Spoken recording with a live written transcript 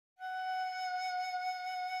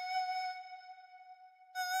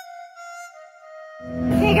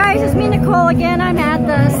Hey guys, it's me, Nicole, again. I'm at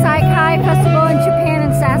the Saikai festival in Japan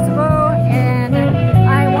in Sasebo, and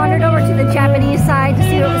I wandered over to the Japanese side to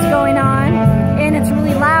see what was going on. And it's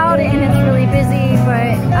really loud and it's really busy,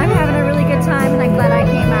 but I'm having a really good time and I'm glad I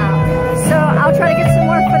came out. So I'll try to get some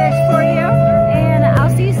more footage for you, and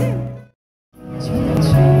I'll see you soon.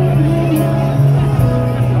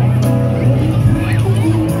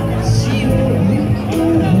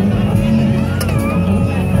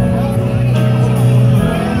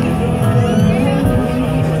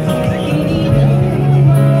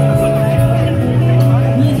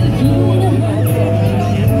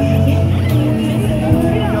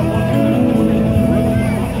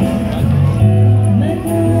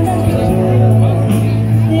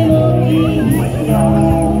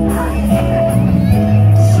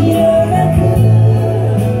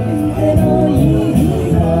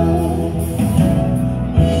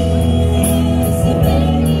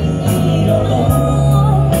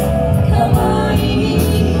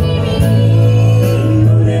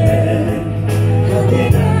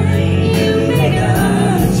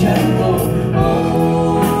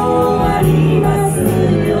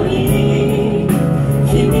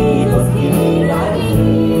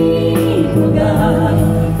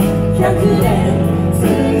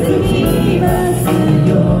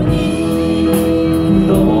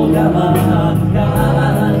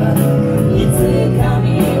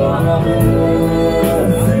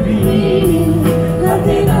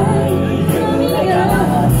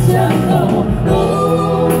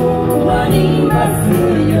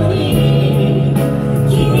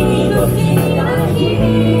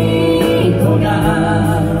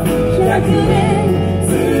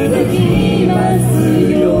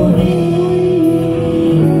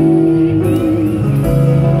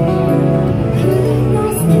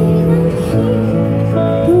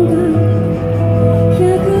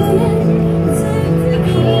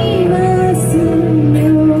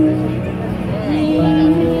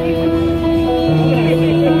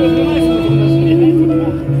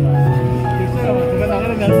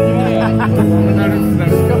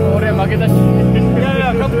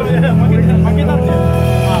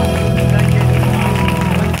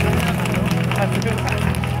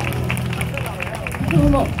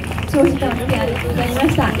長時間お付き合いありがとうございま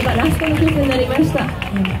した。今ラストの曲になりました。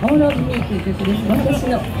All of Meという曲です。私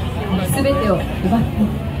のすべてを奪って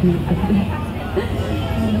という曲で、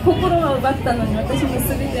心は奪ったのに私の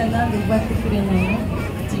すべてはなんで奪ってくれないの？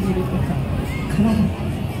唇とか体と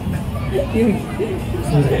か。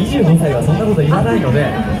25歳はそんなこと言わないので、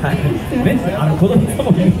はい、子供さん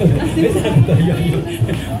もいるので、別なことは言わないよ。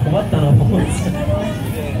困ったなと思うんですけど。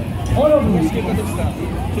オロブの付け方した。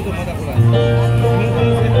ちょっとまだほら。先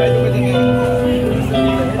輩とかでありそう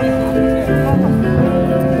な感じですまで。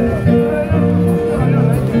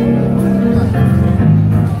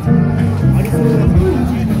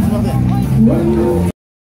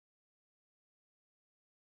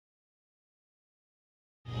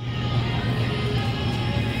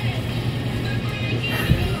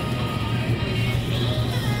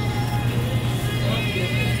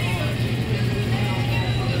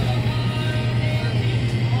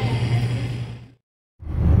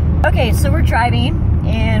Okay, so we're driving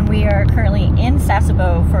and we are currently in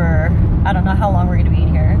Sasebo for, I don't know how long we're going to be in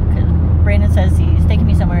here, because Brandon says he's taking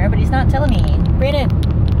me somewhere, but he's not telling me. Brandon,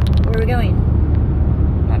 where are we going?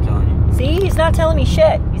 Not telling you. See, he's not telling me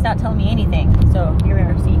shit. He's not telling me anything. So here we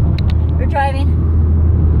are, see, we're driving.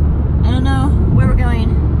 I don't know where we're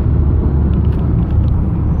going,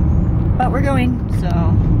 but we're going, so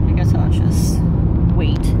I guess I'll just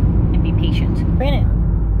wait and be patient. Brandon,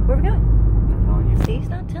 where are we going? See, he's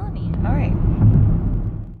not telling me. All right.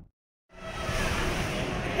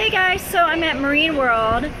 Hey guys, so I'm at Marine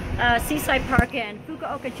World, Seaside Park in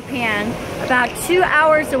Fukuoka, Japan, about 2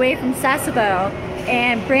 hours away from Sasebo.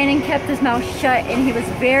 And Brandon kept his mouth shut and he was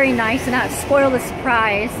very nice and not spoiled the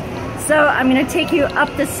surprise. So I'm gonna take you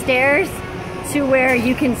up the stairs to where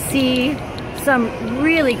you can see some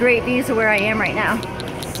really great views of where I am right now.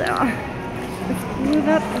 So let's move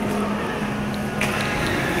up.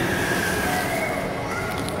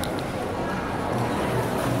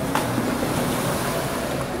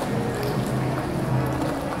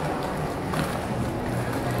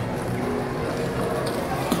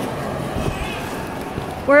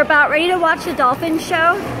 We're about ready to watch the dolphin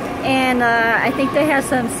show, and I think they have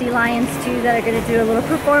some sea lions too that are going to do a little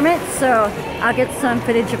performance, so I'll get some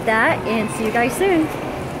footage of that and see you guys soon.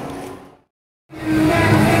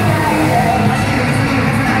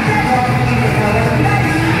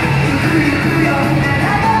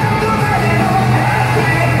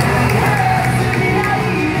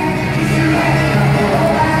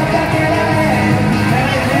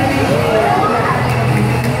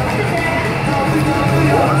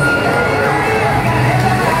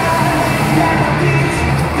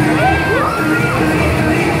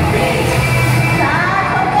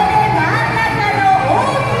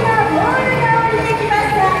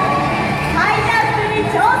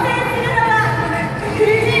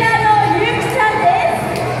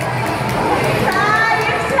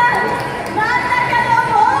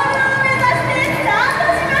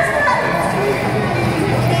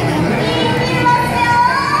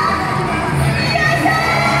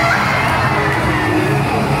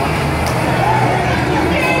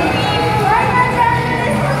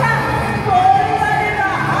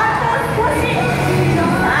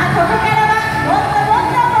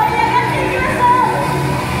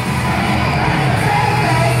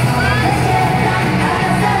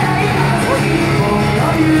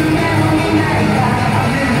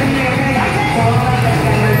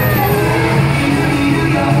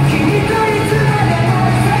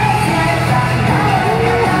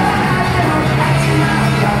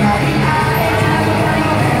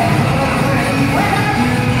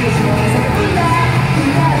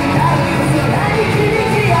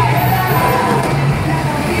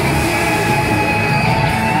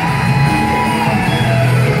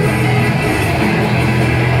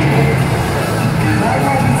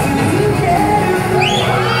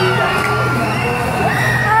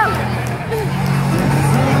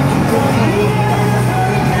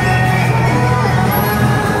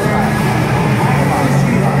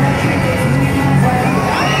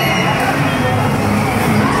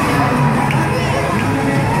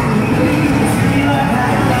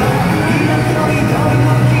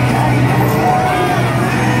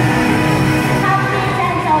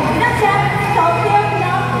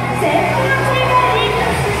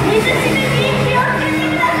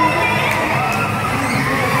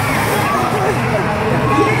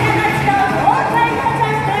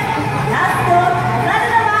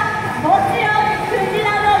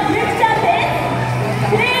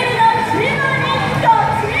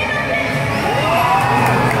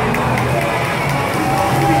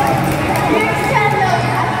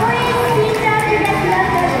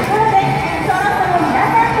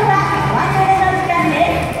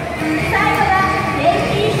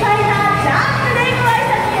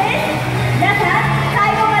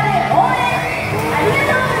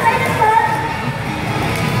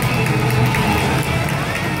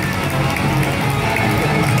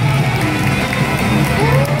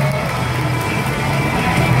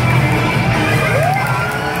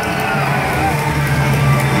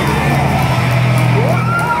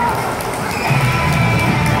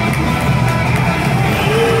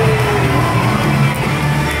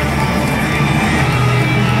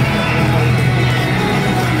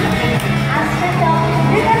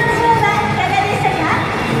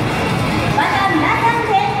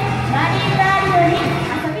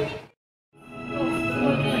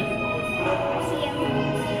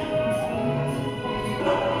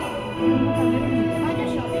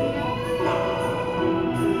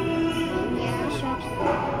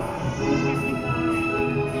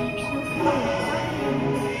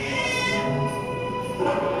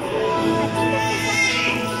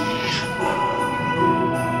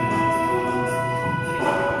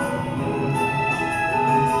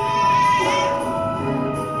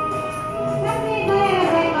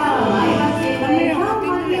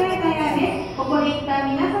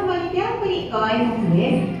 ご挨拶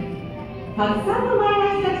です。たくさんの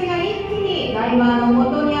前橋たちが一気にダイバーの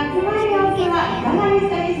元に集まる様子はいかがで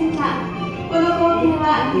したでしょうか。この光景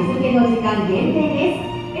は日付の時間限定で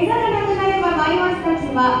す。餌がなくなれば前橋た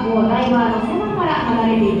ちはもうダイバーのそばから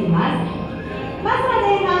離れていきます。まずは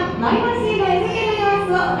前半、前橋への餌付けの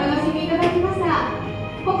様子をお楽しみいただきました。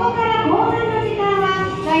ここから後半の時間は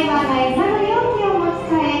ダイバーが餌の容器を持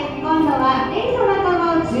ち替え、今度はエイの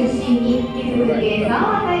仲間を中心に引き続き餌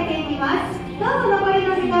を与えていきます。どうぞ残り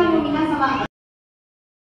の時間も皆様。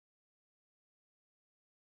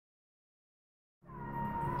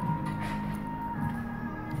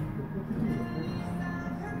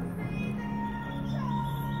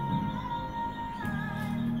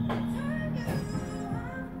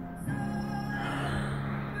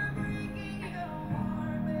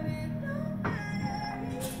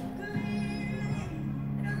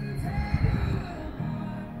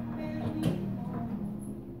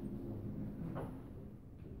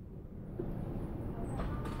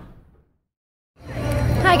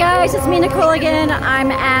Hi guys, it's me Nicole again. I'm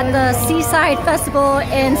at the Seaside Festival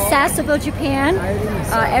in Sasebo, Japan.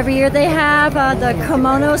 Every year they have the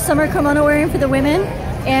kimono, summer kimono wearing for the women,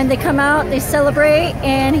 and they come out, they celebrate,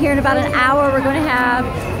 and here in about an hour we're going to have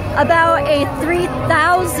about a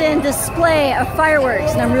 3,000 display of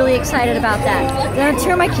fireworks, and I'm really excited about that. I'm going to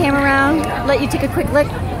turn my camera around, let you take a quick look.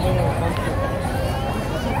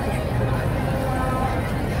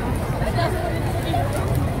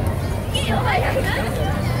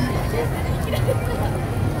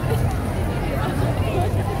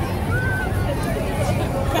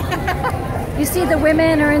 You see the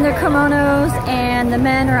women are in their kimonos and the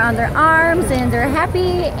men are on their arms and they're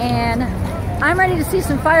happy, and I'm ready to see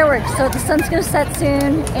some fireworks. So the sun's gonna set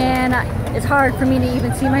soon and it's hard for me to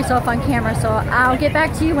even see myself on camera, so I'll get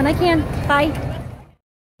back to you when I can. Bye.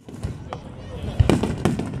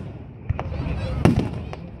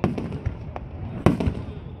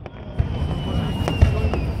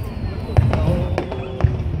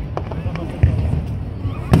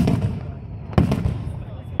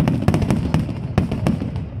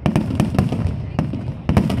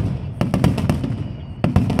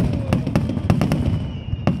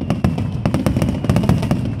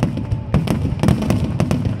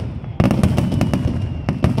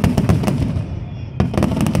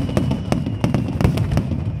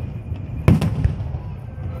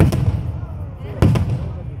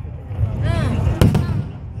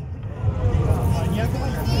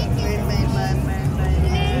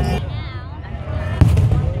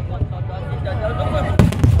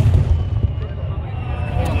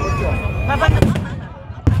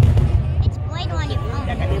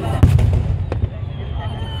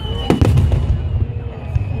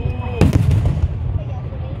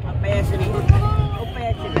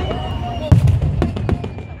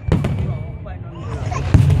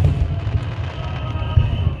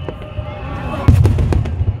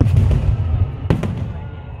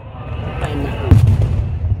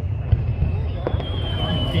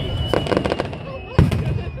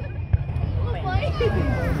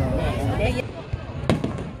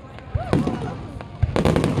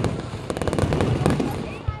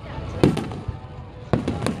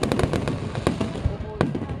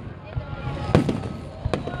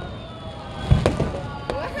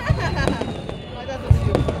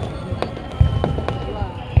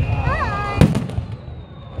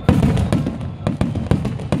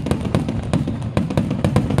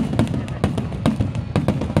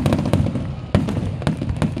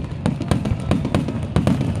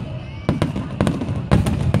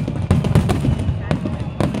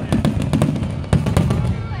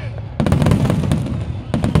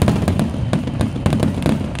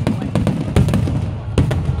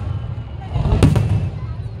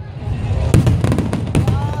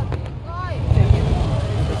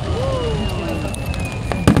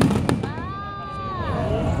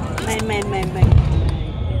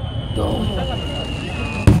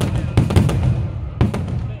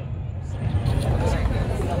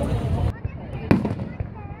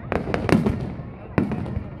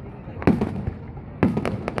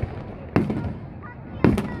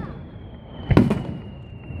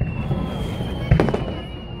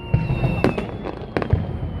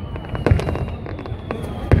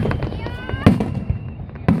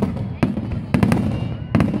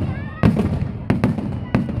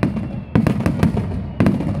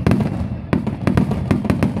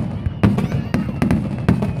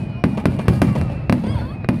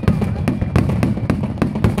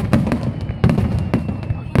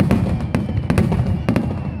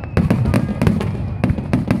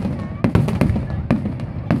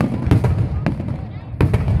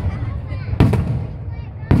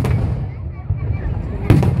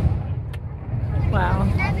 Wow.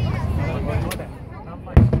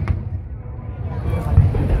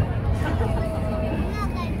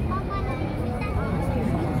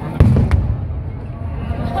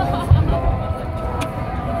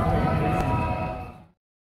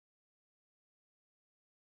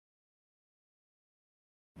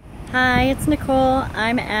 Hi, it's Nicole.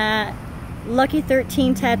 I'm at Lucky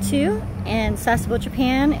 13 Tattoo in Sasebo,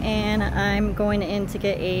 Japan, and I'm going in to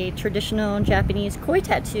get a traditional Japanese koi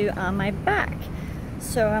tattoo on my back.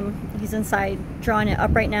 So he's inside drawing it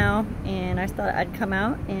up right now, and I thought I'd come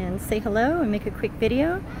out and say hello and make a quick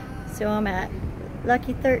video. So I'm at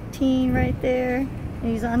Lucky 13 right there, and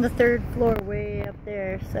he's on the 3rd floor way up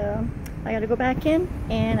there. So I gotta go back in,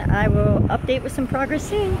 and I will update with some progress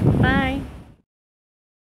soon. Bye.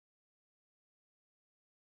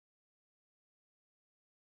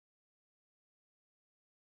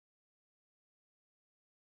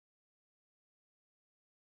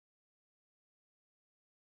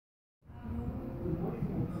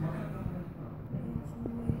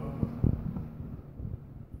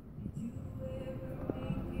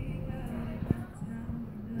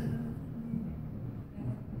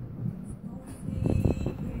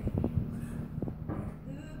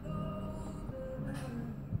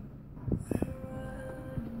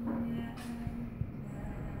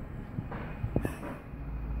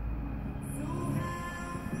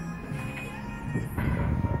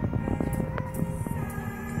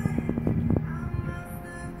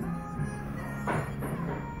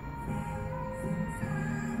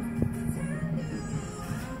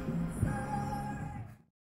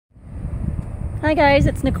 Hi guys,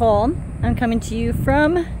 it's Nicole. I'm coming to you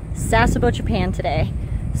from Sasebo, Japan today.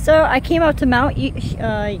 So I came out to Mount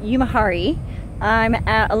Yumihari. I'm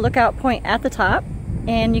at a lookout point at the top,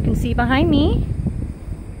 and you can see behind me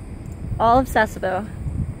all of Sasebo.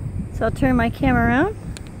 So I'll turn my camera around.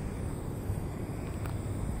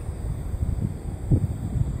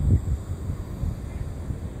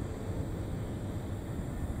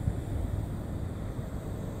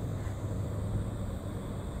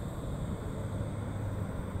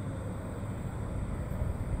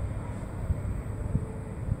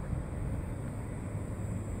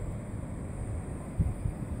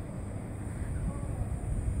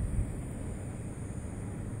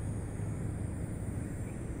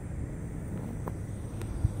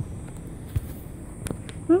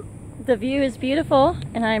 The view is beautiful,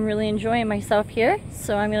 and I'm really enjoying myself here.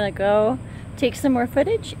 So I'm gonna go take some more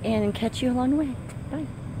footage and catch you along the way.